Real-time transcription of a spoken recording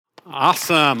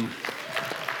Awesome.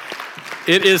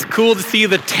 It is cool to see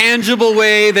the tangible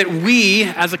way that we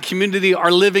as a community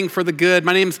are living for the good.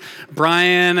 My name's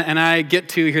Brian, and I get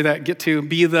to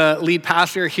be the lead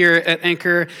pastor here at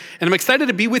Anchor. And I'm excited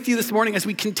to be with you this morning as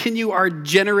we continue our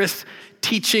generous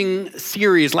teaching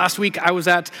series. Last week, I was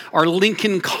at our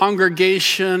Lincoln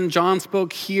congregation. John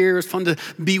spoke here. It was fun to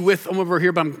be with him over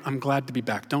here, but I'm glad to be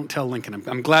back. Don't tell Lincoln.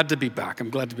 I'm glad to be back. I'm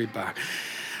glad to be back.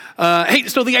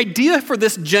 So the idea for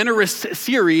this generous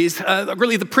series,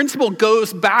 really the principle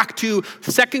goes back to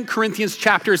 2 Corinthians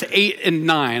chapters 8 and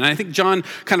 9. And I think John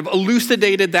kind of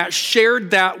elucidated that,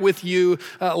 shared that with you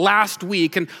last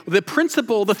week. And the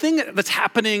principle, the thing that's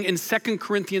happening in 2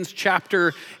 Corinthians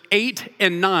chapter 8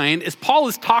 and 9 is Paul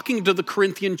is talking to the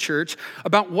Corinthian church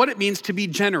about what it means to be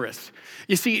generous.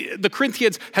 You see, the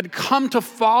Corinthians had come to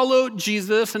follow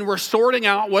Jesus and were sorting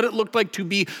out what it looked like to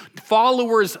be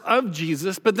followers of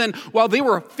Jesus. But then while they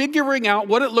were figuring out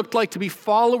what it looked like to be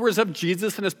followers of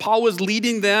Jesus, and as Paul was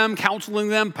leading them, counseling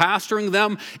them, pastoring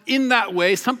them in that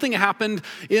way, something happened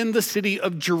in the city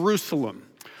of Jerusalem.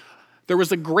 There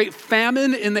was a great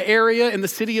famine in the area in the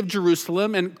city of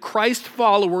Jerusalem, and Christ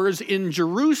followers in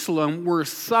Jerusalem were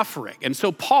suffering. And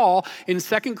so Paul, in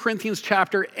 2 Corinthians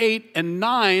chapter 8 and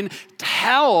 9,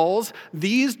 tells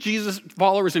these Jesus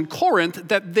followers in Corinth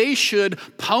that they should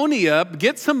pony up,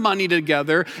 get some money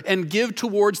together, and give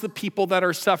towards the people that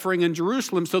are suffering in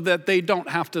Jerusalem so that they don't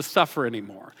have to suffer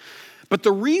anymore. But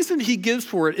the reason he gives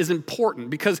for it is important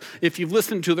because if you've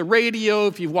listened to the radio,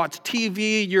 if you've watched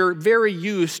TV, you're very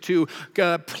used to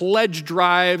pledge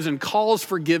drives and calls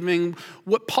for giving.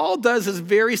 What Paul does is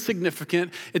very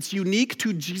significant. It's unique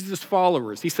to Jesus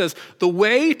followers. He says, the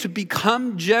way to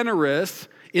become generous,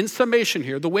 in summation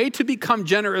here, the way to become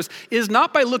generous is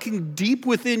not by looking deep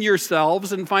within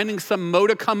yourselves and finding some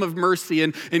modicum of mercy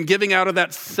and giving out of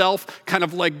that self kind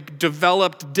of like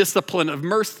developed discipline of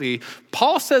mercy.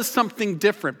 Paul says something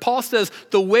different. Paul says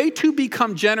the way to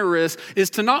become generous is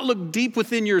to not look deep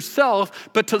within yourself,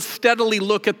 but to steadily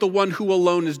look at the one who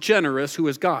alone is generous, who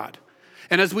is God.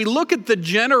 And as we look at the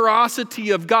generosity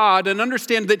of God and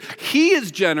understand that he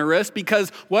is generous because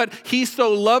he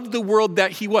so loved the world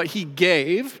that he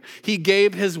gave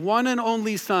his one and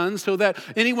only son so that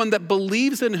anyone that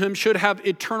believes in him should have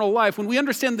eternal life. When we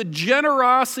understand the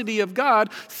generosity of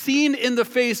God seen in the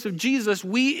face of Jesus,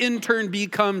 we in turn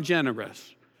become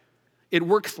generous. It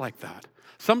works like that.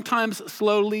 Sometimes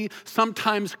slowly,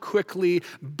 sometimes quickly,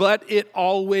 but it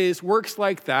always works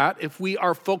like that if we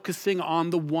are focusing on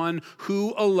the one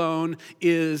who alone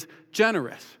is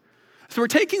generous. So we're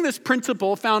taking this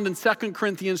principle found in 2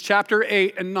 Corinthians chapter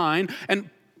 8 and 9 and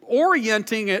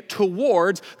orienting it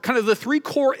towards kind of the three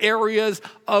core areas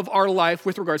of our life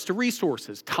with regards to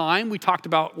resources. Time, we talked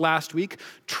about last week.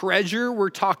 Treasure, we're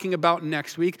talking about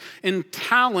next week. And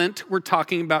talent, we're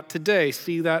talking about today.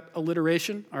 See that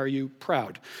alliteration? Are you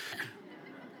proud?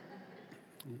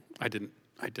 I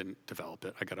didn't develop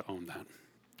it. I got to own that.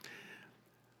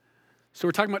 So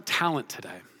we're talking about talent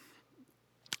today.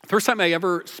 First time I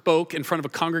ever spoke in front of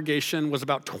a congregation was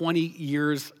about 20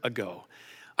 years ago.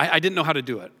 I didn't know how to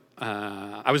do it.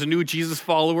 I was a new Jesus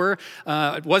follower.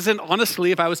 It wasn't,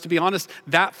 honestly, if I was to be honest,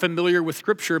 that familiar with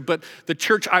Scripture, but the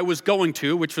church I was going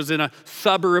to, which was in a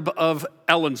suburb of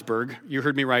Ellensburg, you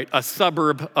heard me right, a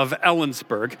suburb of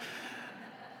Ellensburg,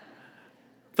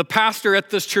 the pastor at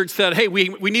this church said, hey, we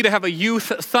need to have a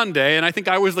youth Sunday, and I think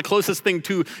I was the closest thing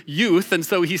to youth, and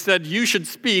so he said, you should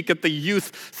speak at the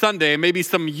youth Sunday, and maybe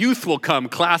some youth will come.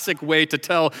 Classic way to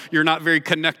tell you're not very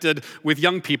connected with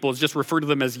young people is just refer to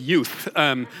them as youth.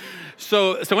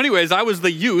 So anyways, I was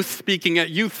the youth speaking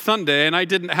at Youth Sunday, and I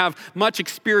didn't have much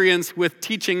experience with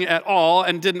teaching at all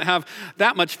and didn't have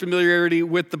that much familiarity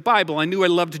with the Bible. I knew I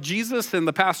loved Jesus, and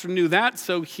the pastor knew that,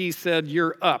 so he said,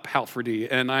 you're up, Halfordy.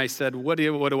 And I said, what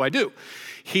do I do?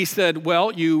 He said,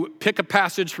 well, you pick a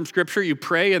passage from Scripture, you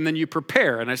pray, and then you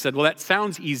prepare. And I said, well, that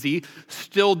sounds easy,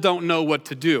 still don't know what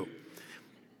to do.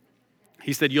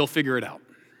 He said, you'll figure it out.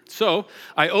 So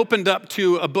I opened up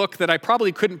to a book that I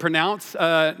probably couldn't pronounce.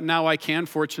 Now I can,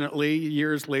 fortunately,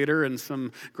 years later and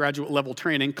some graduate level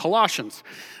training, Colossians.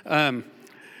 And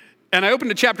I opened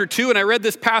to chapter 2 and I read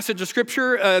this passage of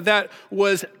Scripture that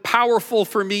was powerful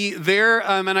for me there.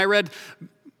 And I read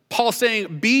Paul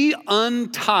saying, be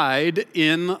untied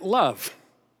in love.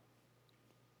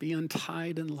 Be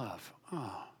untied in love.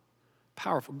 Oh,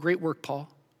 powerful. Great work, Paul.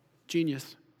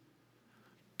 Genius.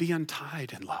 Be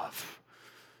untied in love.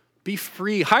 Be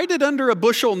free. Hide it under a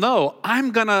bushel. No, I'm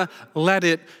going to let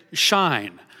it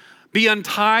shine. Be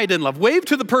untied in love. Wave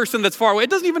to the person that's far away. It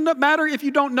doesn't even matter if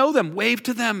you don't know them. Wave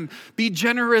to them. Be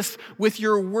generous with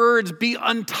your words. Be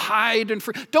untied and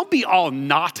free. Don't be all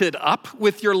knotted up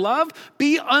with your love.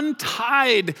 Be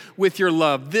untied with your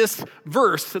love. This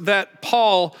verse that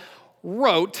Paul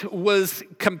wrote was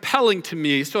compelling to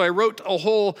me. So I wrote a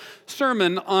whole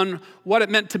sermon on what it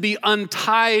meant to be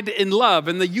untied in love.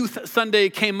 And the Youth Sunday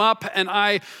came up and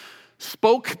I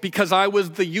spoke because I was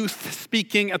the youth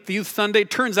speaking at the Youth Sunday.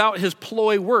 Turns out his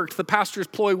ploy worked. The pastor's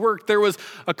ploy worked. There was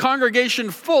a congregation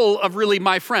full of really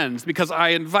my friends because I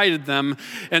invited them.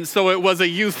 And so it was a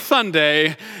Youth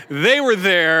Sunday. They were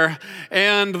there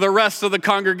and the rest of the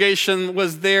congregation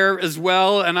was there as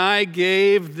well. And I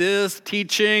gave this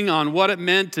teaching on what it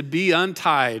meant to be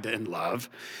untied in love.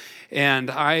 And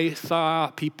I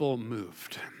saw people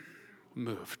moved.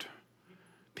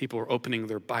 People were opening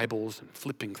their Bibles and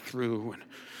flipping through and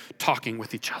talking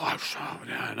with each other.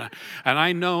 And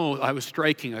I know I was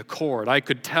striking a chord. I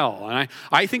could tell. And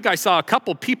I think I saw a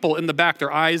couple people in the back,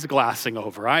 their eyes glassing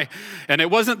over. And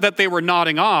it wasn't that they were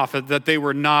nodding off, that they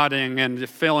were nodding and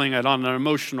feeling it on an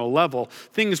emotional level.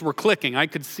 Things were clicking. I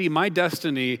could see my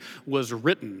destiny was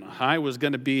written. I was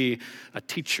going to be a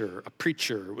teacher, a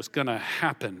preacher. It was going to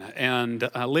happen. And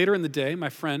later in the day, my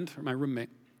friend, or my roommate,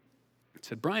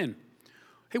 said, Brian,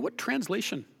 hey, what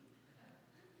translation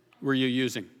were you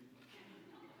using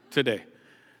today?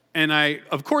 And I,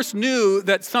 of course, knew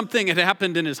that something had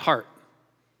happened in his heart.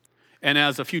 And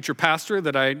as a future pastor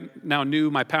that I now knew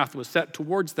my path was set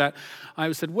towards that, I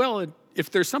said, well,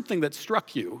 if there's something that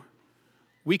struck you,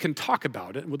 we can talk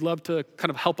about it. Would love to kind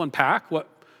of help unpack what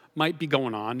might be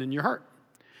going on in your heart.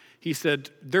 He said,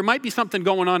 there might be something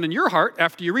going on in your heart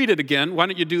after you read it again. Why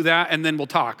don't you do that and then we'll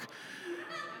talk.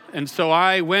 And so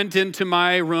I went into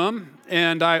my room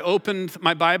and I opened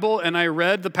my Bible and I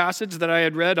read the passage that I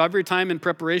had read every time in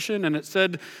preparation, and it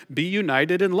said, be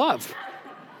united in love.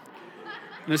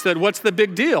 And I said, what's the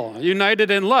big deal? United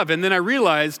in love. And then I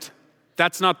realized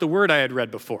that's not the word I had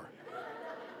read before.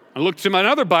 I looked to my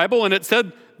other Bible and it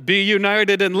said, be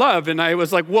united in love. And I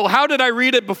was like, well, how did I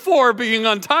read it before being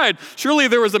untied? Surely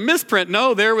there was a misprint.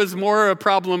 No, there was more a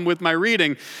problem with my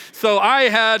reading. So I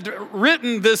had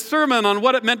written this sermon on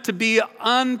what it meant to be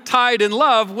untied in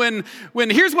love when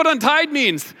here's what untied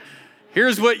means.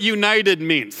 Here's what united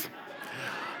means.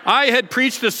 I had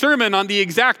preached a sermon on the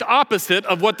exact opposite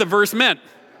of what the verse meant.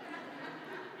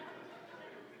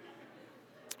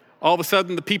 All of a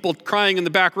sudden, the people crying in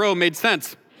the back row made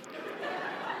sense.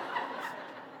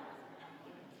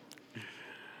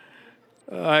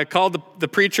 I called the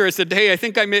preacher. I said, hey, I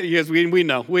think I made it. We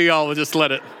know. We all just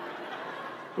let it.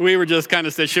 We were just kind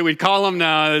of said, should we call him?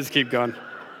 No, let's keep going.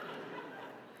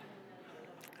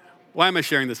 Why am I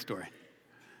sharing this story?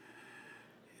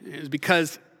 It's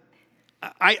because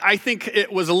I think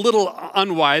it was a little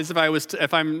unwise,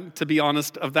 if I'm to be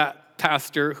honest, of that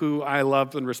pastor who I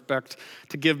love and respect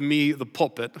to give me the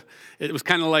pulpit. It was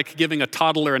kind of like giving a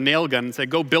toddler a nail gun and say,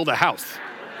 go build a house.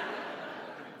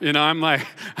 You know, I'm like,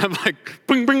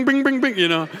 bing, bing, bing, bing, bing, you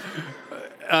know.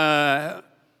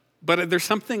 But there's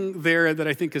something there that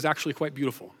I think is actually quite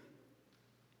beautiful.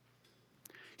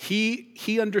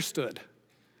 He understood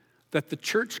that the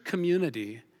church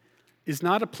community is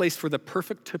not a place for the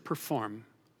perfect to perform,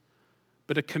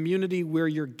 but a community where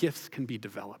your gifts can be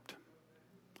developed.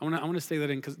 I want to say that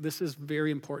in because this is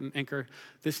very important, Anchor.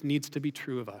 This needs to be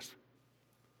true of us.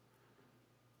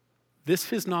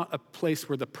 This is not a place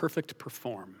where the perfect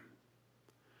perform.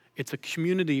 It's a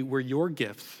community where your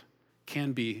gifts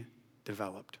can be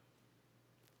developed.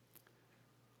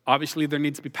 Obviously, there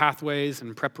needs to be pathways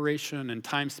and preparation and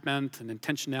time spent and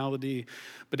intentionality.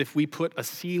 But if we put a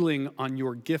ceiling on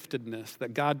your giftedness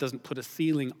that God doesn't put a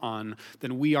ceiling on,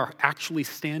 then we are actually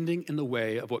standing in the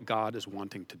way of what God is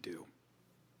wanting to do.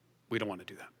 We don't want to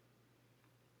do that.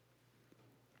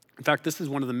 In fact, this is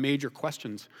one of the major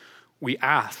questions we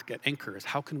ask at Anchor is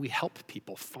how can we help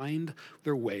people find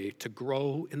their way to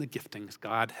grow in the giftings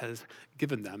God has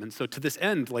given them? And so to this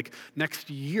end, like next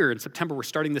year in September, we're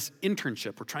starting this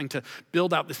internship. We're trying to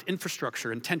build out this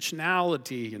infrastructure,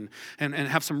 intentionality, and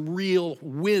have some real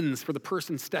wins for the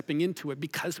person stepping into it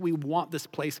because we want this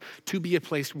place to be a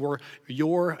place where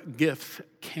your gifts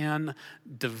can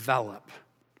develop.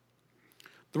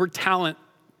 The word talent,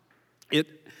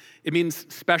 it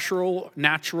means special,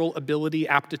 natural ability,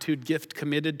 aptitude, gift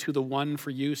committed to the one for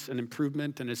use and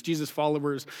improvement. And as Jesus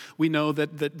followers, we know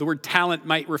that the word talent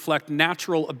might reflect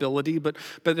natural ability, but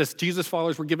as Jesus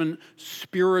followers, we're given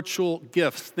spiritual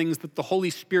gifts, things that the Holy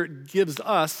Spirit gives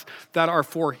us that are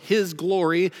for His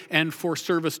glory and for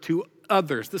service to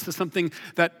others. This is something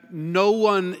that no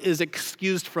one is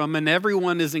excused from and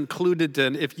everyone is included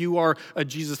in if you are a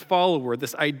Jesus follower,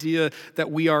 this idea that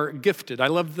we are gifted. I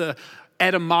love the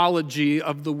etymology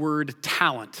of the word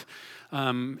talent.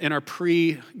 In our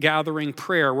pre-gathering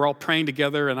prayer, we're all praying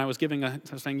together, and I was saying,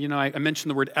 I mentioned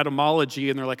the word etymology,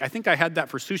 and they're like, I think I had that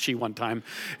for sushi one time.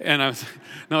 And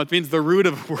no, it means the root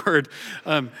of a word.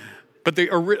 But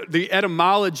the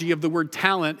etymology of the word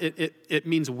talent, it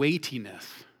means weightiness.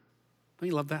 Don't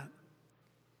you love that?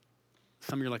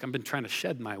 Some of you are like, I've been trying to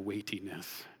shed my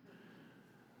weightiness.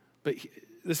 But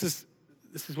this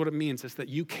is what it means, is that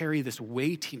you carry this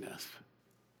weightiness.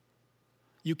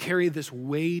 You carry this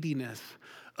weightiness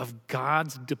of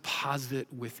God's deposit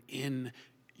within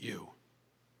you.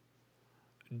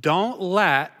 Don't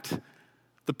let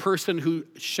the person who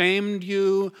shamed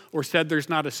you or said there's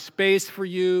not a space for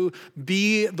you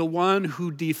be the one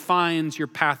who defines your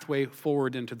pathway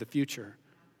forward into the future.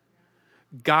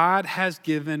 God has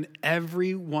given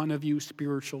every one of you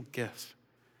spiritual gifts.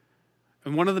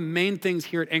 And one of the main things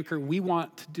here at Anchor we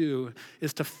want to do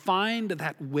is to find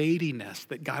that weightiness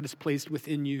that God has placed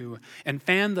within you and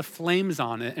fan the flames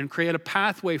on it and create a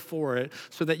pathway for it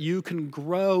so that you can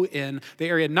grow in the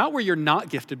area, not where you're not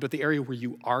gifted, but the area where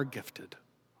you are gifted.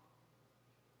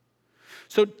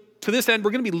 So to this end, we're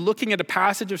going to be looking at a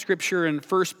passage of Scripture in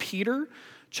 1 Peter,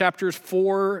 chapters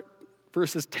 4,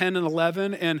 verses 10 and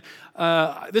 11, and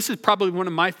this is probably one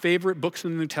of my favorite books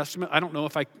in the New Testament. I don't know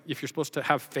if you're supposed to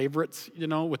have favorites,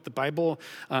 with the Bible,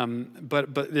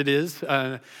 but it is.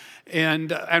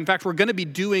 And in fact, we're going to be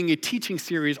doing a teaching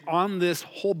series on this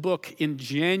whole book in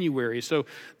January. So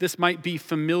this might be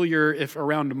familiar if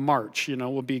around March,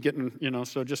 we'll be getting,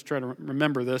 so just try to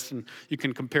remember this, and you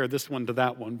can compare this one to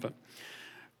that one. But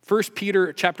 1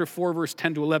 Peter chapter 4, verse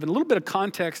 10 to 11, a little bit of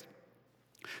context.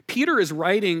 Peter is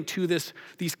writing to this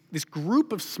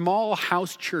group of small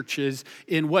house churches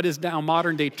in what is now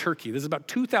modern-day Turkey. This is about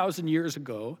 2,000 years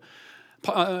ago.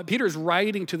 Peter is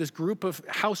writing to this group of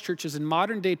house churches in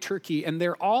modern-day Turkey, and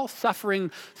they're all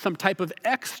suffering some type of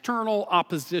external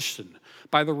opposition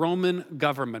by the Roman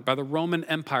government, by the Roman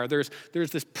Empire. There's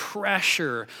this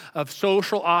pressure of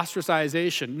social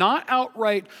ostracization, not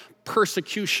outright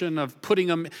persecution of putting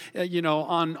them,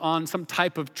 on some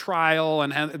type of trial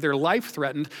and have their life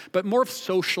threatened, but more of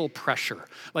social pressure,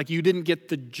 like you didn't get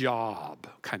the job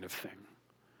kind of thing.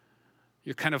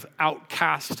 You're kind of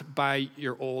outcast by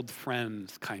your old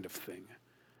friends kind of thing.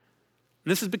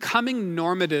 And this is becoming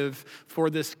normative for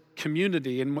this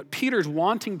community. And what Peter's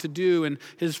wanting to do in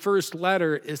his first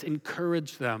letter is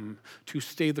encourage them to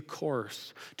stay the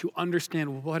course, to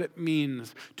understand what it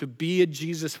means to be a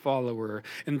Jesus follower.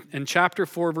 In chapter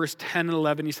 4, verse 10 and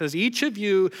 11, he says, each of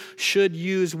you should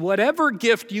use whatever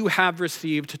gift you have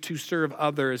received to serve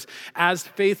others as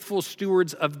faithful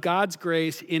stewards of God's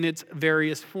grace in its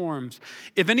various forms.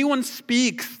 If anyone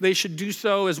speaks, they should do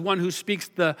so as one who speaks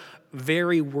the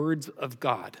very words of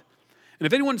God. And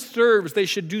if anyone serves, they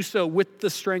should do so with the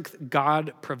strength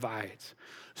God provides,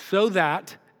 so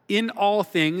that in all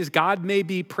things God may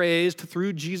be praised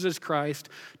through Jesus Christ.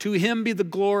 To him be the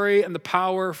glory and the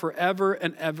power forever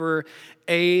and ever.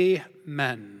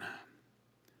 Amen.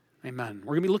 Amen.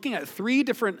 We're going to be looking at three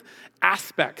different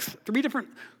aspects, three different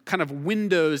kind of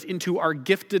windows into our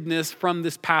giftedness from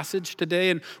this passage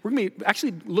today. And we're going to be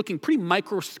actually looking pretty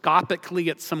microscopically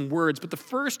at some words. But the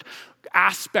first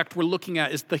aspect we're looking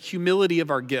at is the humility of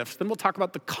our gifts. Then we'll talk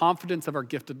about the confidence of our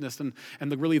giftedness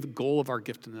and really the goal of our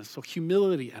giftedness. So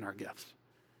humility and our gifts.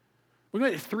 We're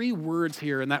going to have three words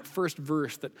here in that first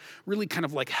verse that really kind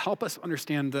of like help us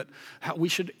understand that how we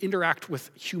should interact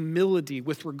with humility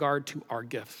with regard to our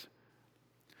gifts.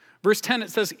 Verse 10, it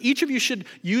says, each of you should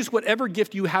use whatever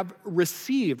gift you have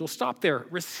received. We'll stop there,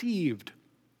 received.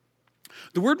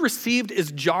 The word received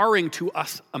is jarring to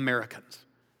us Americans.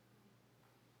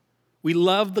 We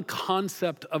love the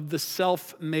concept of the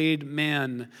self-made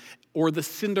man or the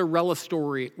Cinderella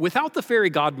story without the fairy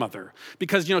godmother.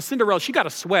 Because, Cinderella, she got to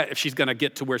sweat if she's going to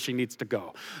get to where she needs to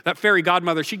go. That fairy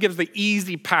godmother, she gives the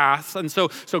easy pass. And so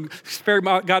fairy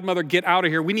godmother, get out of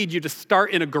here. We need you to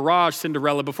start in a garage,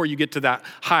 Cinderella, before you get to that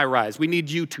high rise. We need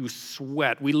you to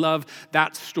sweat. We love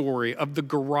that story of the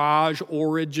garage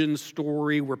origin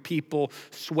story where people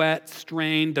sweat,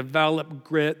 strain, develop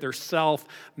grit. They're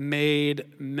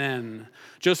self-made men.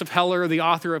 Joseph Heller, the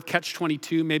author of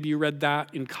Catch-22, maybe you read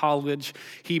that in college,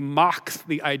 he mocks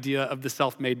the idea of the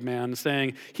self-made man,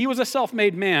 saying he was a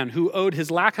self-made man who owed his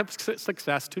lack of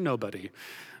success to nobody.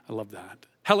 I love that.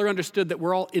 Heller understood that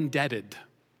we're all indebted.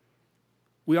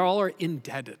 We all are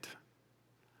indebted,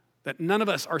 that none of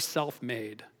us are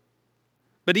self-made.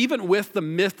 But even with the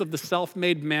myth of the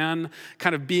self-made man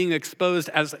kind of being exposed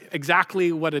as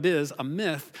exactly what it is, a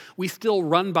myth, we still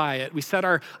run by it. We set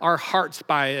our hearts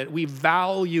by it. We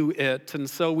value it. And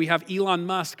so we have Elon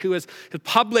Musk, who has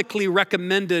publicly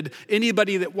recommended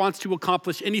anybody that wants to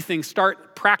accomplish anything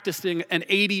start practicing an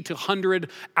 80 to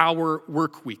 100-hour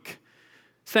work week,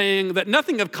 saying that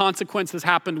nothing of consequence has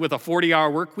happened with a 40-hour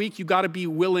work week. You got to be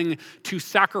willing to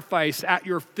sacrifice at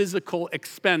your physical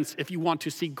expense if you want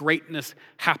to see greatness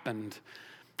happen.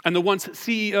 And the once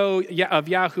CEO of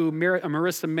Yahoo,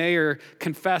 Marissa Mayer,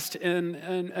 confessed in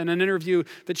an interview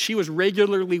that she was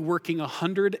regularly working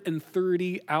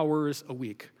 130 hours a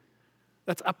week.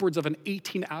 That's upwards of an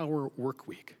 18-hour work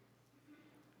week.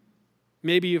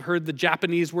 Maybe you've heard the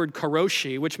Japanese word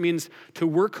karoshi, which means to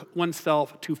work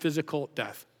oneself to physical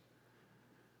death.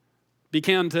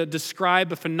 Began to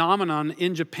describe a phenomenon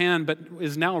in Japan, but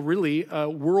is now really a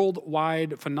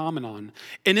worldwide phenomenon.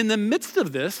 And in the midst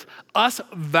of this, us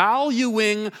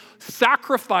valuing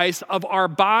sacrifice of our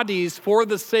bodies for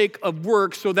the sake of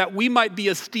work so that we might be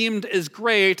esteemed as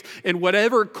great in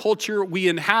whatever culture we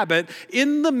inhabit,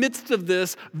 in the midst of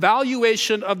this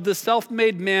valuation of the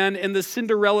self-made man and the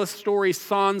Cinderella story,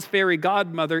 sans fairy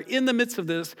godmother, in the midst of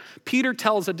this, Peter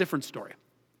tells a different story.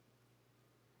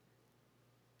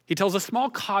 He tells a small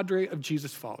cadre of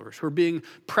Jesus followers who are being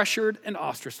pressured and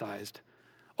ostracized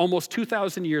almost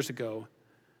 2,000 years ago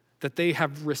that they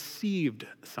have received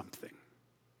something.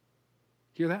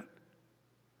 Hear that?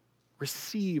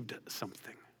 Received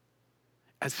something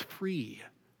as free.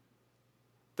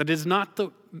 That is not the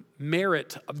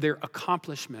merit of their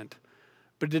accomplishment,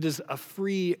 but it is a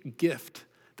free gift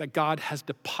that God has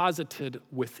deposited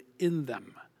within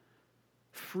them.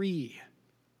 Free.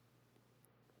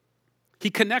 He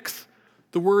connects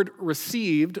the word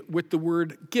received with the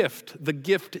word gift, the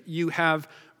gift you have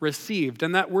received.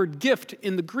 And that word gift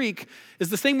in the Greek is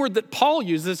the same word that Paul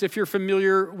uses if you're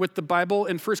familiar with the Bible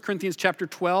in 1 Corinthians chapter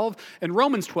 12 and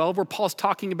Romans 12, where Paul's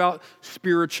talking about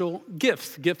spiritual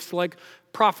gifts, gifts like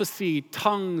prophecy,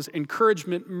 tongues,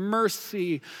 encouragement,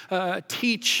 mercy,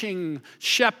 teaching,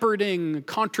 shepherding,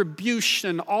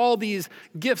 contribution, all these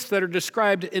gifts that are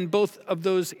described in both of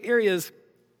those areas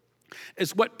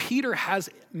is what Peter has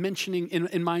mentioning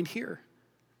in mind here.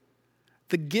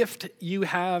 The gift you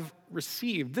have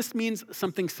received. This means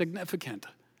something significant.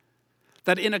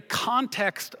 That in a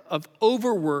context of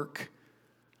overwork,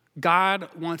 God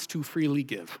wants to freely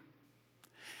give.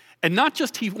 And not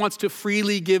just he wants to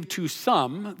freely give to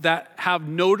some that have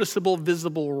noticeable,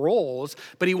 visible roles,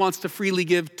 but he wants to freely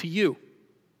give to you.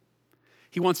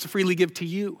 He wants to freely give to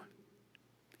you.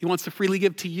 He wants to freely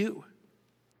give to you.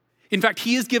 In fact,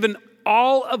 he has given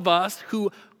all of us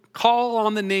who call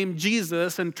on the name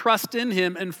Jesus and trust in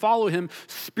him and follow him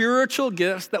spiritual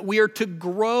gifts that we are to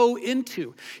grow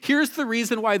into. Here's the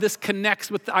reason why this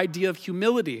connects with the idea of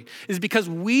humility, is because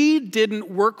we didn't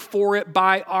work for it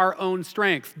by our own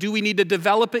strength. Do we need to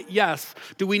develop it? Yes.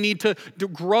 Do we need to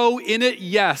grow in it?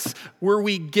 Yes. Were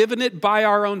we given it by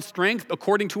our own strength,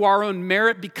 according to our own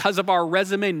merit, because of our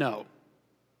resume? No.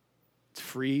 It's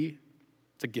free.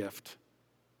 It's a gift.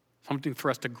 Something for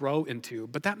us to grow into,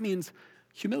 but that means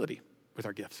humility with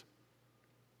our gifts.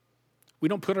 We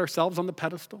don't put ourselves on the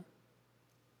pedestal,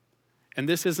 and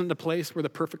this isn't a place where the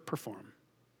perfect perform.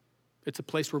 It's a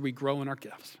place where we grow in our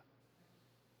gifts.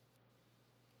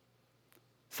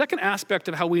 Second aspect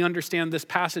of how we understand this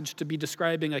passage to be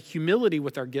describing a humility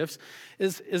with our gifts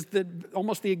is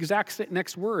almost the exact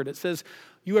next word. It says,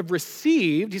 you have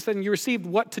received, he said, you received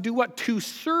what? To do what? To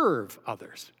serve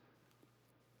others.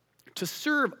 To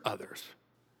serve others.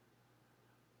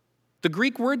 The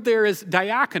Greek word there is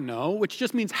diakono, which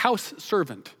just means house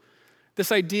servant. This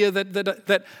idea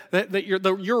that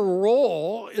your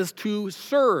role is to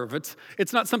serve.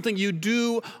 It's not something you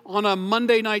do on a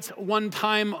Monday night one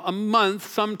time a month.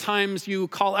 Sometimes you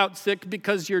call out sick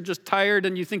because you're just tired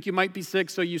and you think you might be sick,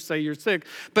 so you say you're sick.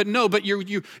 But no,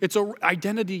 it's an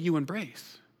identity you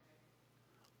embrace.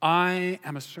 I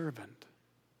am a servant.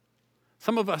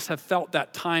 Some of us have felt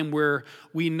that time where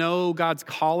we know God's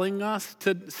calling us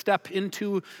to step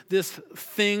into this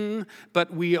thing,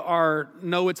 but we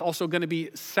know it's also going to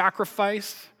be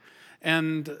sacrifice.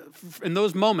 And in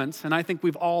those moments, and I think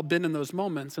we've all been in those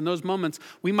moments,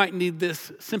 we might need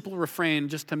this simple refrain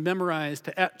just to memorize,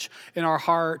 to etch in our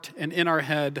heart and in our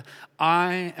head,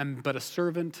 I am but a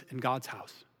servant in God's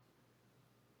house.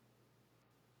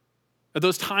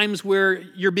 Those times where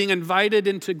you're being invited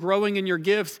into growing in your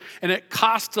gifts and it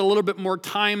costs a little bit more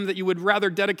time that you would rather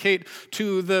dedicate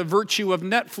to the virtue of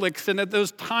Netflix. And at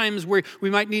those times where we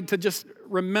might need to just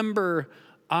remember,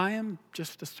 I am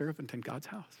just a servant in God's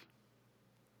house.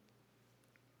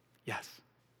 Yes,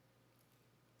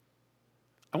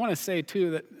 I want to say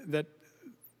too that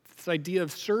this idea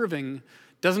of serving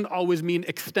doesn't always mean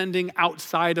extending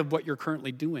outside of what you're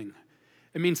currently doing.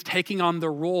 It means taking on the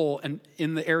role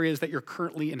in the areas that you're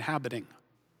currently inhabiting.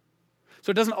 So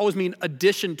it doesn't always mean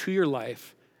addition to your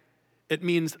life. It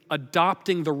means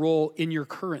adopting the role in your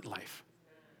current life.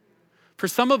 For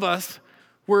some of us,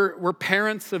 we're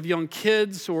parents of young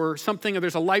kids or something, or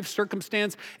there's a life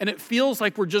circumstance, and it feels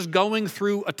like we're just going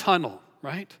through a tunnel,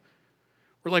 right?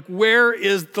 We're like, where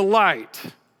is the light?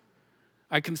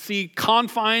 I can see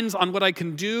confines on what I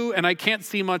can do, and I can't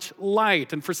see much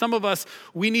light. And for some of us,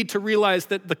 we need to realize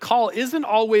that the call isn't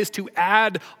always to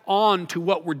add on to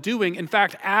what we're doing. In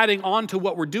fact, adding on to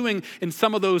what we're doing in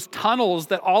some of those tunnels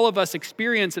that all of us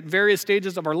experience at various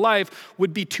stages of our life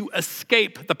would be to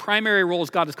escape the primary roles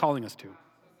God is calling us to.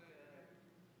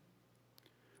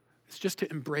 It's just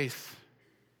to embrace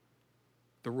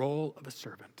the role of a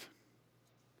servant.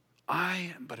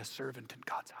 I am but a servant in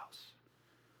God's house.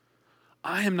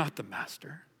 I am not the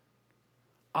master.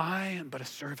 I am but a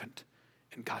servant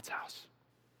in God's house.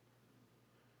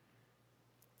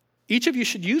 Each of you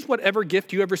should use whatever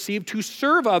gift you have received to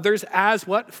serve others as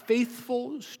what?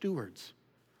 Faithful stewards.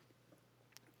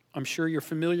 I'm sure you're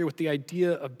familiar with the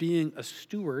idea of being a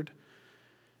steward.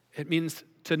 It means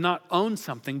to not own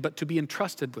something, but to be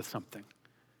entrusted with something.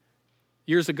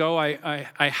 Years ago, I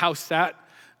house sat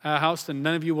a house, and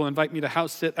none of you will invite me to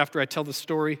house sit after I tell the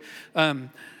story.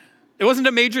 It wasn't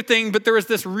a major thing, but there was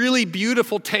this really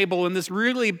beautiful table in this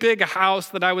really big house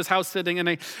that I was house sitting, and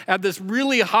I had this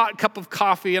really hot cup of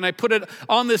coffee, and I put it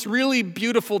on this really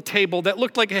beautiful table that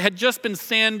looked like it had just been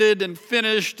sanded and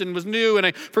finished and was new, and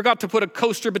I forgot to put a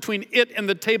coaster between it and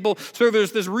the table, so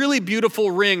there's this really beautiful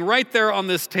ring right there on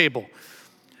this table.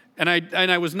 And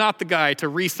I was not the guy to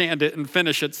resand it and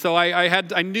finish it, so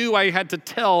I knew I had to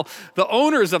tell the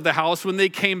owners of the house when they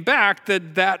came back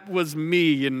that was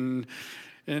me, and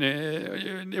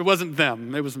it wasn't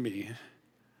them, it was me.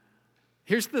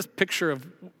 Here's this picture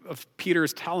of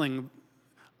Peter's telling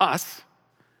us,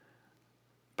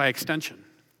 by extension.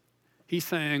 He's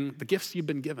saying, the gifts you've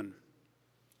been given,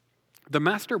 the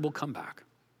master will come back,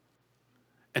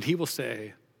 and he will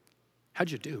say,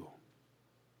 how'd you do?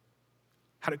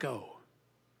 How'd it go?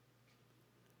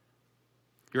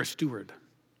 You're a steward,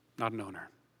 not an owner.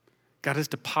 God has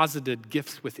deposited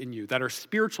gifts within you that are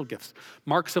spiritual gifts,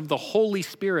 marks of the Holy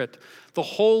Spirit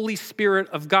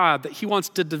of God that he wants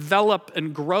to develop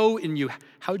and grow in you.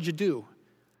 How'd you do?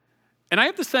 And I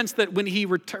have the sense that when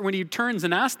he turns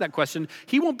and asks that question,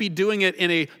 he won't be doing it in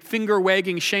a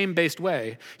finger-wagging, shame-based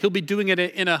way. He'll be doing it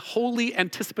in a holy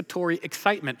anticipatory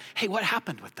excitement. Hey, what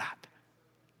happened with that?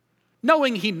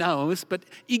 Knowing he knows, but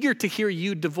eager to hear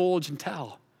you divulge and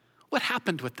tell. What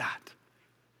happened with that?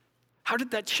 How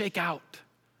did that shake out?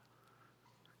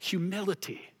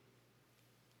 Humility.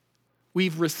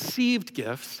 We've received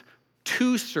gifts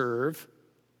to serve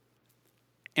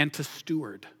and to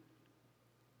steward.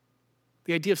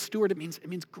 The idea of steward, it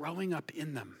means growing up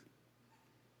in them.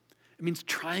 It means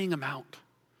trying them out.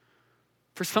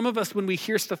 For some of us, when we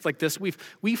hear stuff like this,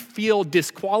 we feel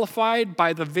disqualified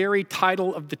by the very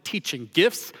title of the teaching.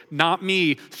 Gifts, not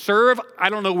me. Serve, I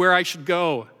don't know where I should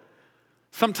go.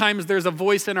 Sometimes there's a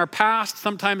voice in our past.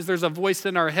 Sometimes there's a voice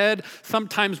in our head.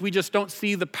 Sometimes we just don't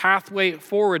see the pathway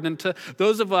forward. And to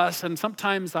those of us, and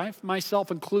sometimes I myself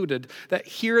included, that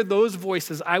hear those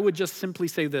voices, I would just simply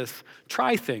say this: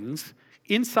 try things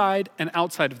inside and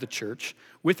outside of the church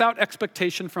without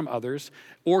expectation from others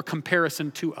or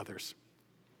comparison to others.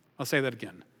 I'll say that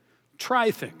again.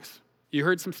 Try things. You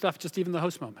heard some stuff just even the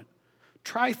host moment.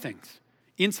 Try things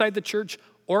inside the church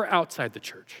or outside the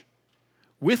church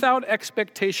without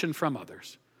expectation from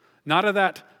others. Not of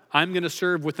that, I'm going to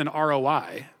serve with an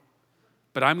ROI,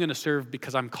 but I'm going to serve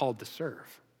because I'm called to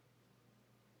serve.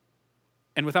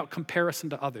 And without comparison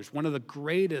to others. One of the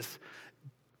greatest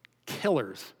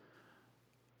killers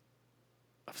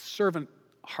of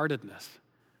servant-heartedness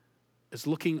is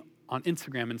looking on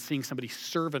Instagram and seeing somebody's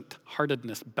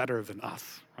servant-heartedness better than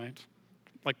us, right?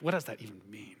 Like, what does that even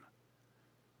mean?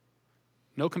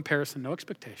 No comparison, no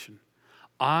expectation.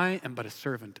 I am but a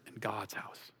servant in God's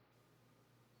house.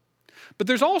 But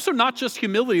there's also not just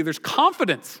humility, there's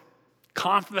confidence.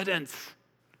 Confidence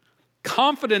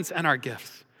in our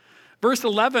gifts. Verse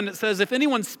 11, it says, if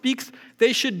anyone speaks,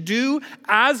 they should do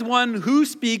as one who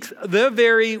speaks the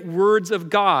very words of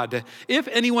God. If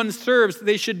anyone serves,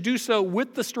 they should do so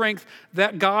with the strength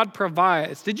that God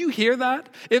provides. Did you hear that?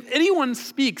 If anyone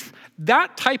speaks,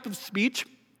 that type of speech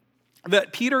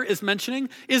that Peter is mentioning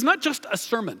is not just a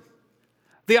sermon.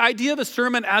 The idea of a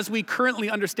sermon as we currently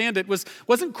understand it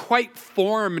wasn't quite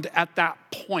formed at that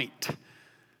point.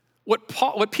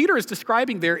 What Peter is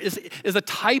describing there is a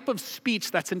type of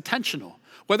speech that's intentional,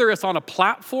 whether it's on a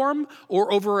platform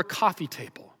or over a coffee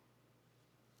table.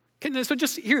 Okay, so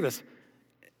just hear this.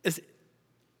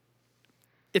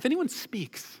 If anyone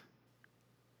speaks,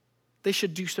 they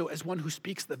should do so as one who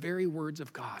speaks the very words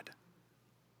of God.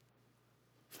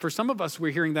 For some of us,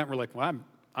 we're hearing that and we're like, well,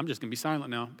 I'm just going to be silent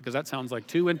now because that sounds like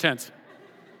too intense.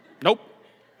 Nope.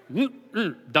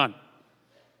 Done.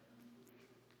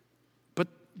 But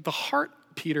the heart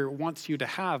Peter wants you to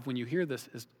have when you hear this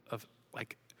is of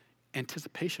like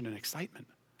anticipation and excitement.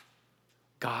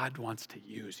 God wants to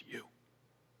use you.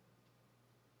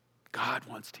 God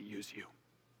wants to use you.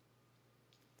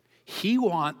 He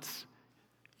wants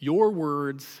your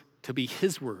words to be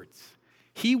his words.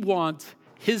 He wants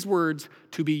his words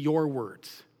to be your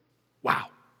words. Wow.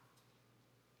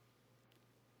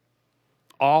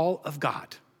 All of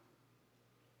God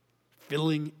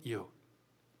filling you.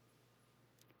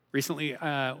 Recently,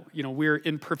 we're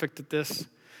imperfect at this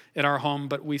at our home,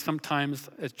 but we sometimes,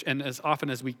 and as often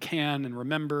as we can and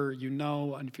remember,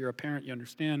 and if you're a parent, you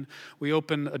understand, we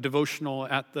open a devotional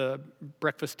at the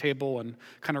breakfast table and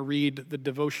kind of read the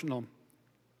devotional.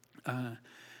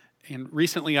 And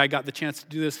recently I got the chance to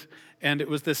do this, and it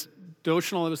was this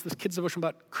kids' devotional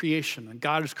about creation, and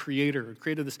God is creator, and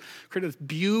created this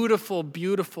beautiful,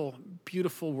 beautiful,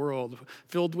 beautiful world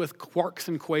filled with quarks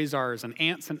and quasars and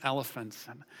ants and elephants.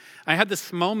 And I had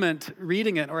this moment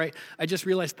reading it, or I just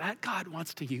realized that God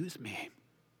wants to use me.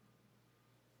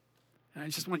 And I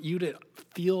just want you to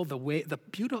feel the weight, the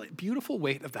beautiful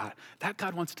weight of that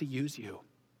God wants to use you.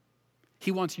 He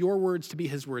wants your words to be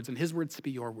his words and his words to be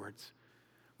your words.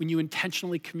 When you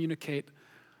intentionally communicate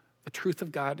the truth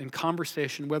of God in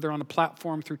conversation, whether on a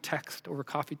platform, through text, over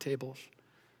coffee tables.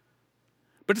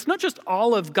 But it's not just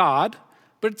all of God,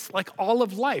 but it's like all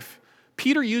of life.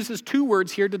 Peter uses two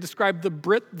words here to describe the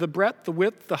breadth, the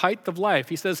width, the height of life.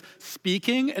 He says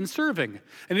speaking and serving.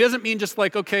 And he doesn't mean just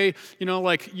like,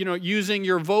 using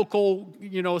your vocal,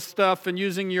 stuff and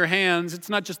using your hands. It's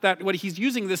not just that. What he's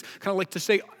using this kind of like to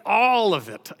say all of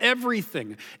it,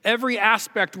 everything, every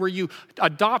aspect where you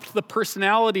adopt the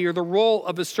personality or the role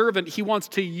of a servant. He wants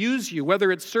to use you,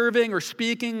 whether it's serving or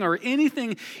speaking or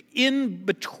anything in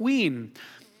between.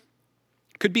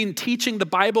 Could be in teaching the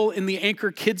Bible in the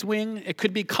Anchor Kids Wing. It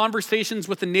could be conversations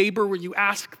with a neighbor where you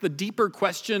ask the deeper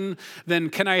question than,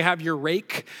 can I have your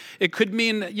rake? It could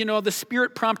mean, the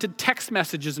Spirit-prompted text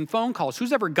messages and phone calls.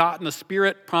 Who's ever gotten a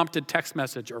Spirit-prompted text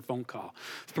message or phone call?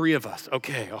 3 of us.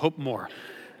 Okay, I hope more.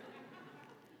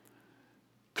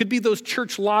 Could be those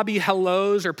church lobby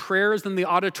hellos or prayers in the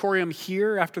auditorium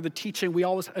here after the teaching. We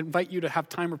always invite you to have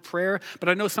time of prayer, but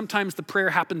I know sometimes the prayer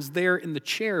happens there in the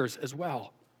chairs as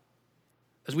well.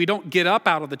 As we don't get up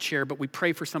out of the chair, but we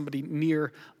pray for somebody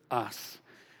near us.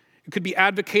 It could be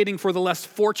advocating for the less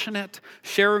fortunate,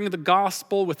 sharing the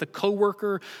gospel with a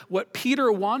coworker. What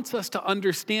Peter wants us to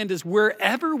understand is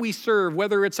wherever we serve,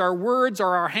 whether it's our words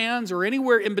or our hands or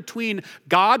anywhere in between,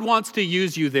 God wants to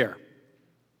use you there.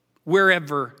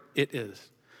 Wherever it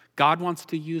is. God wants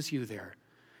to use you there.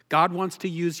 God wants to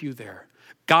use you there.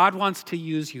 God wants to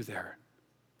use you there.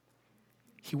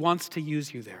 He wants to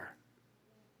use you there.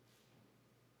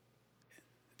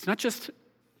 It's not just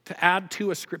to add to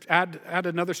a script, add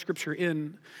another scripture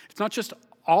in. It's not just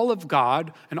all of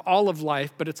God and all of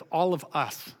life, but it's all of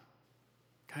us.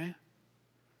 Okay?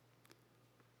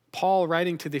 Paul,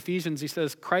 writing to the Ephesians, he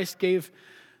says, Christ himself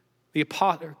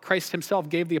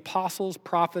gave the apostles,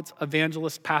 prophets,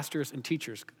 evangelists, pastors, and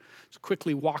teachers. Let's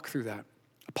quickly walk through that.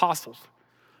 Apostles.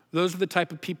 Those are the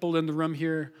type of people in the room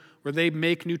here where they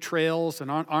make new trails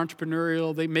and are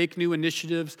entrepreneurial. They make new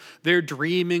initiatives. They're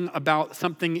dreaming about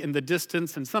something in the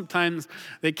distance, and sometimes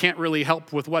they can't really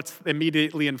help with what's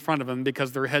immediately in front of them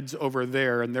because their head's over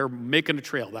there and they're making a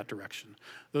trail that direction.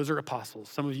 Those are apostles.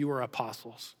 Some of you are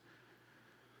apostles.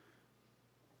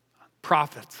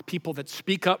 Prophets, people that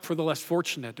speak up for the less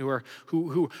fortunate,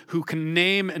 who can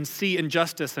name and see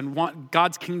injustice and want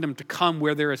God's kingdom to come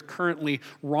where there is currently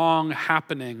wrong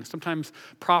happening. Sometimes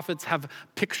prophets have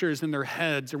pictures in their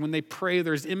heads, or when they pray,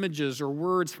 there's images or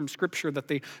words from Scripture that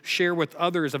they share with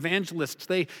others. Evangelists,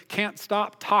 they can't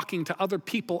stop talking to other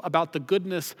people about the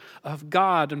goodness of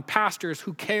God. And pastors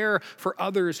who care for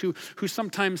others, who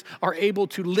sometimes are able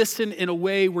to listen in a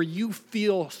way where you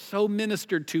feel so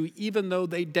ministered to, even though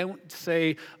they don't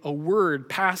say a word.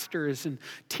 Pastors and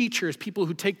teachers, people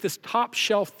who take this top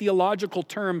shelf theological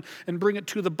term and bring it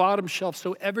to the bottom shelf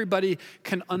so everybody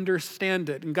can understand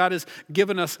it. And God has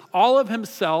given us all of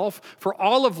himself for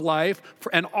all of life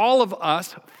and all of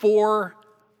us, for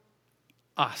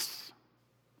our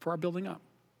building up.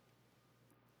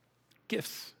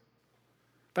 Gifts.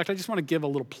 In fact, I just want to give a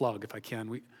little plug if I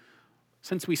can.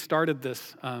 Since we started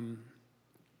this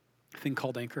thing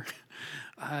called Anchor,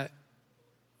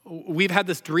 we've had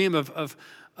this dream of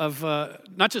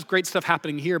not just great stuff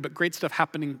happening here, but great stuff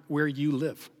happening where you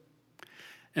live.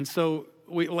 And so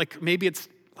maybe it's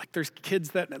like there's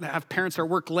kids that have parents that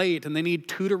work late and they need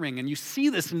tutoring, and you see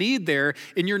this need there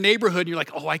in your neighborhood, and you're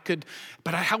like, oh, I could,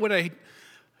 but how would I?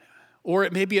 Or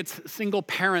maybe it's single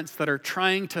parents that are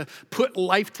trying to put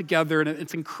life together, and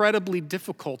it's incredibly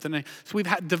difficult. And so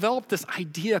we've developed this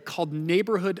idea called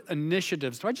neighborhood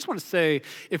initiatives. So I just want to say,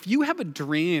 if you have a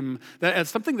dream that as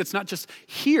something that's not just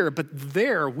here, but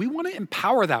there, we want to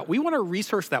empower that. We want to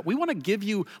resource that. We want to give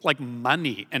you like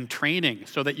money and training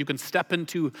so that you can step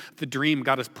into the dream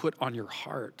God has put on your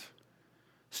heart.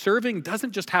 Serving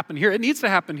doesn't just happen here. It needs to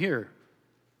happen here,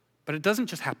 but it doesn't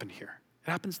just happen here.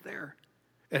 It happens there.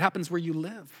 It happens where you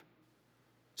live.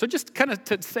 So just kind of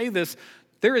to say this,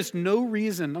 there is no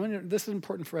reason, this is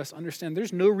important for us to understand,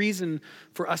 there's no reason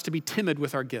for us to be timid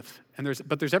with our gifts,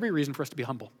 but there's every reason for us to be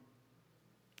humble.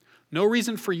 No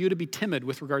reason for you to be timid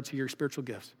with regard to your spiritual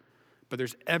gifts, but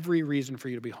there's every reason for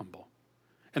you to be humble.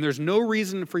 And there's no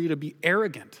reason for you to be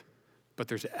arrogant, but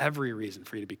there's every reason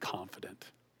for you to be confident.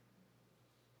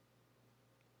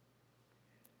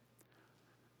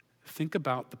 Think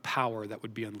about the power that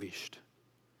would be unleashed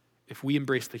if we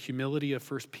embrace the humility of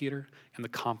 1 Peter and the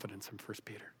confidence in 1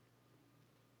 Peter.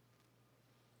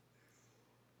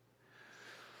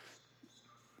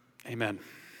 Amen.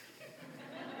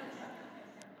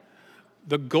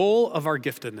 The goal of our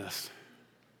giftedness.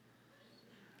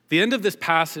 The end of this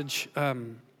passage,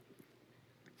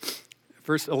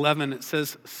 verse 11, it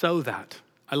says, so that.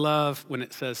 I love when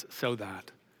it says so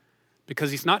that,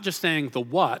 because he's not just saying the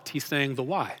what, he's saying the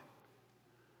why.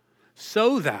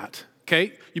 So that,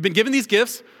 okay, you've been given these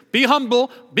gifts, be humble,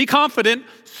 be confident,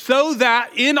 so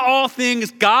that in all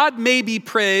things God may be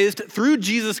praised through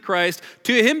Jesus Christ.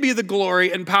 To him be the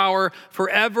glory and power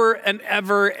forever and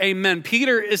ever. Amen.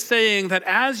 Peter is saying that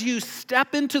as you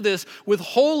step into this with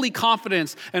holy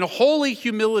confidence and holy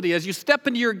humility, as you step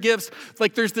into your gifts,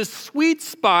 like there's this sweet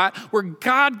spot where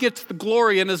God gets the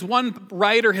glory. And as one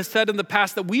writer has said in the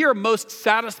past, that we are most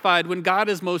satisfied when God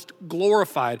is most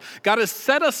glorified. God has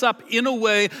set us up in a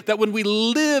way that when we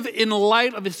live in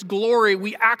light of his glory,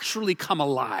 we actually come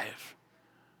alive.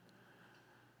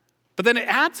 But then it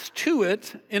adds to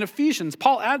it in Ephesians.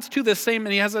 Paul adds to this same,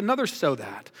 and he has another so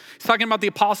that. He's talking about the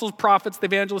apostles, prophets, the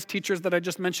evangelists, teachers that I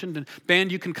just mentioned. And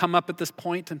band, you can come up at this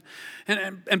point.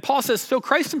 And Paul says, so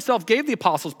Christ himself gave the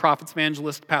apostles, prophets,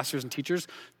 evangelists, pastors, and teachers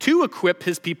to equip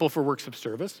his people for works of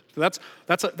service. So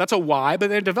that's a why, but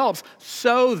then it develops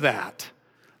so that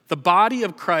the body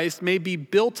of Christ may be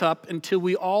built up until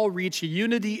we all reach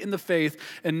unity in the faith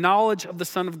and knowledge of the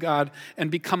Son of God and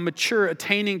become mature,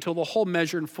 attaining to the whole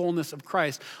measure and fullness of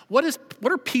Christ. What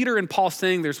are Peter and Paul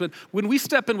saying there? So when we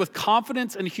step in with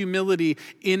confidence and humility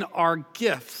in our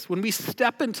gifts, when we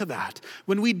step into that,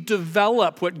 when we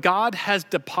develop what God has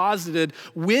deposited,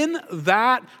 when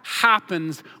that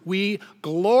happens, we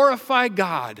glorify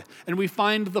God and we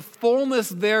find the fullness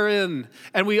therein,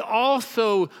 and we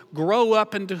also grow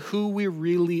up into who we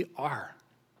really are.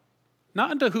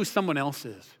 Not into who someone else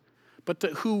is, but to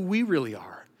who we really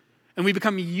are. And we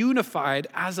become unified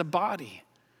as a body.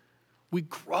 We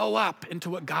grow up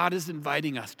into what God is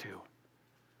inviting us to.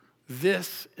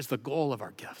 This is the goal of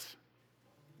our gifts.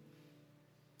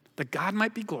 That God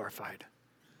might be glorified.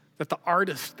 That the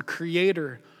artist, the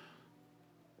creator,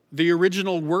 the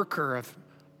original worker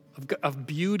of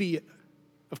beauty,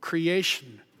 of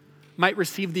creation, might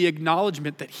receive the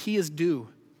acknowledgement that he is due.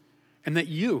 And that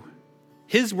you,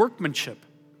 his workmanship,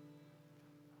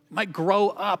 might grow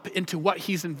up into what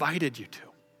he's invited you to.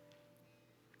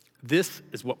 This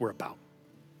is what we're about.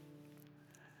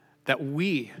 That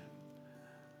we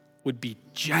would be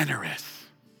generous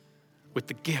with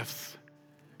the gifts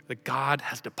that God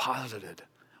has deposited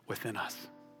within us,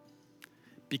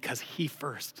 because he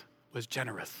first was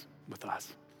generous with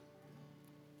us.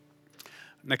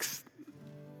 Next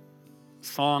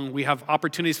song, we have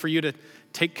opportunities for you to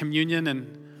take communion,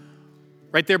 and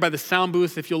right there by the sound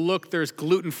booth, if you'll look, there's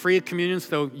gluten-free communion,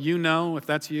 so you know if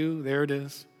that's you, there it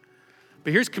is.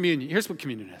 But here's communion. Here's what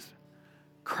communion is.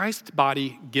 Christ's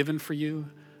body given for you,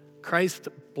 Christ's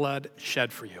blood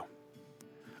shed for you.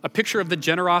 A picture of the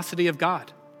generosity of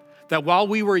God, that while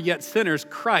we were yet sinners,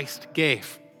 Christ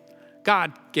gave.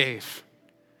 God gave.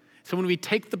 So when we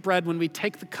take the bread, when we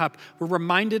take the cup, we're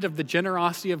reminded of the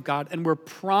generosity of God, and we're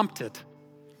prompted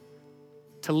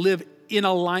to live in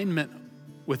alignment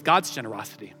with God's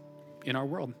generosity in our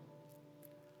world.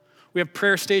 We have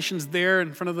prayer stations there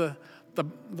in front of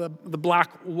the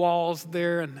black walls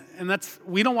there. And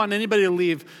we don't want anybody to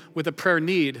leave with a prayer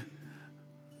need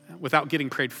without getting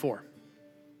prayed for.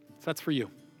 So that's for you.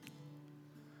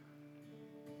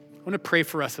 I want to pray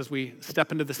for us as we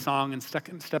step into the song and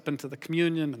step into the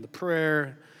communion and the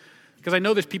prayer, because I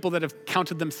know there's people that have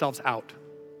counted themselves out.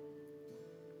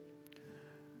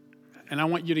 And I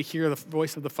want you to hear the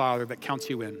voice of the Father that counts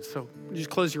you in. So just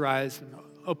close your eyes and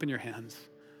open your hands.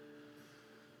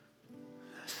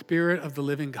 Spirit of the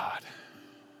living God,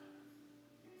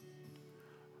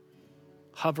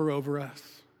 hover over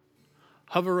us.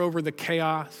 Hover over the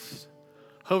chaos.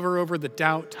 Hover over the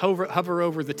doubt. Hover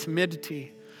over the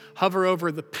timidity. Hover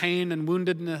over the pain and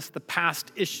woundedness, the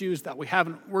past issues that we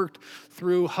haven't worked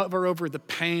through. Hover over the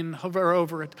pain. Hover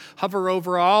over it. Hover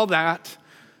over all that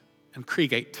and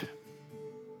create.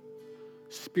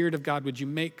 Spirit of God, would you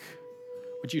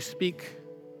speak?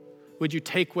 Would you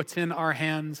take what's in our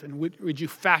hands and would you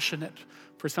fashion it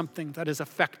for something that is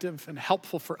effective and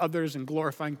helpful for others and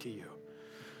glorifying to you?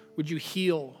 Would you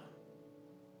heal?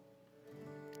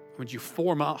 Would you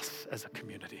form us as a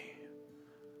community?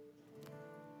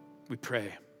 We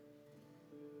pray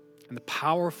in the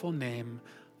powerful name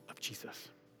of Jesus.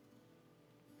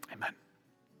 Amen.